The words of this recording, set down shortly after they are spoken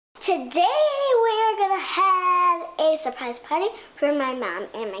Today we're gonna have a surprise party for my mom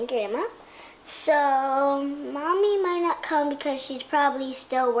and my grandma. So mommy might not come because she's probably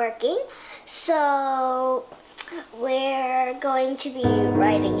still working. So we're going to be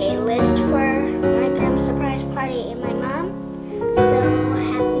writing a list for my grandma's surprise party and my mom. So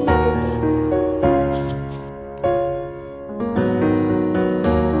happy Mother's Day.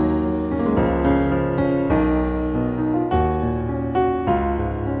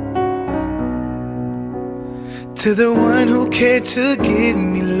 To the one who cared to give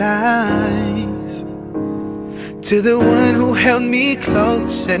me life, to the one who held me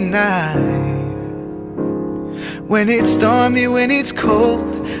close at night, when it's stormy, when it's cold,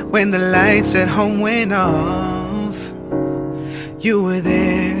 when the lights at home went off, you were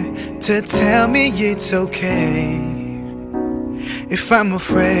there to tell me it's okay. If I'm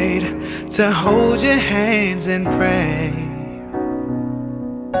afraid, to hold your hands and pray.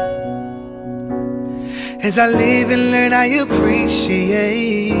 As I live and learn, I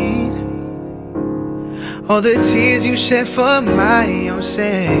appreciate all the tears you shed for my own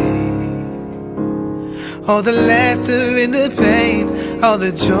sake, all the laughter and the pain, all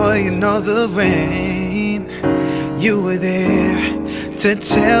the joy and all the rain. You were there to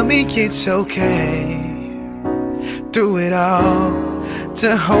tell me it's okay. Through it all,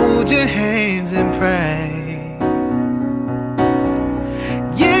 to hold your hands and pray.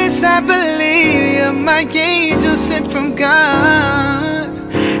 Yes, I believe you're my angel sent from God,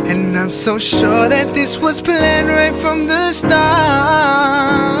 and I'm so sure that this was planned right from the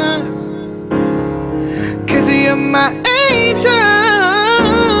start. 'Cause you're my angel,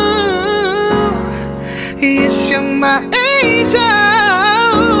 yes, you're my angel.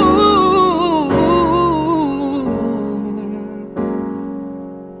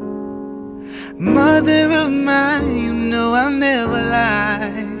 Mother of mine, you know I'll never lie.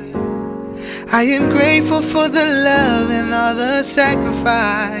 I am grateful for the love and all the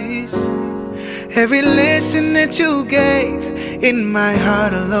sacrifice. Every lesson that you gave, in my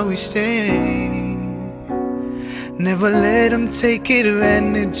heart I'll always stay. Never let them take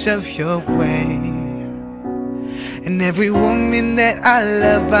advantage of your way. And every woman that I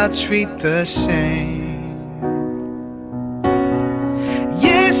love I'll treat the same.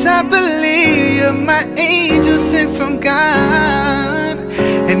 Yes, I believe you're my angel sent from God,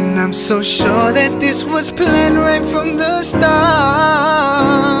 and I'm so sure that this was planned right from the start.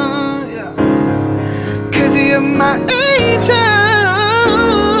 'Cause you're my angel,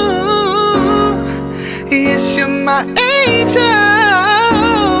 yes, you're my angel.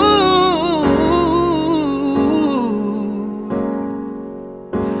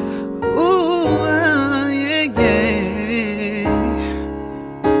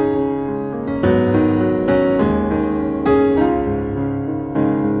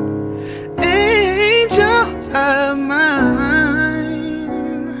 Of mine.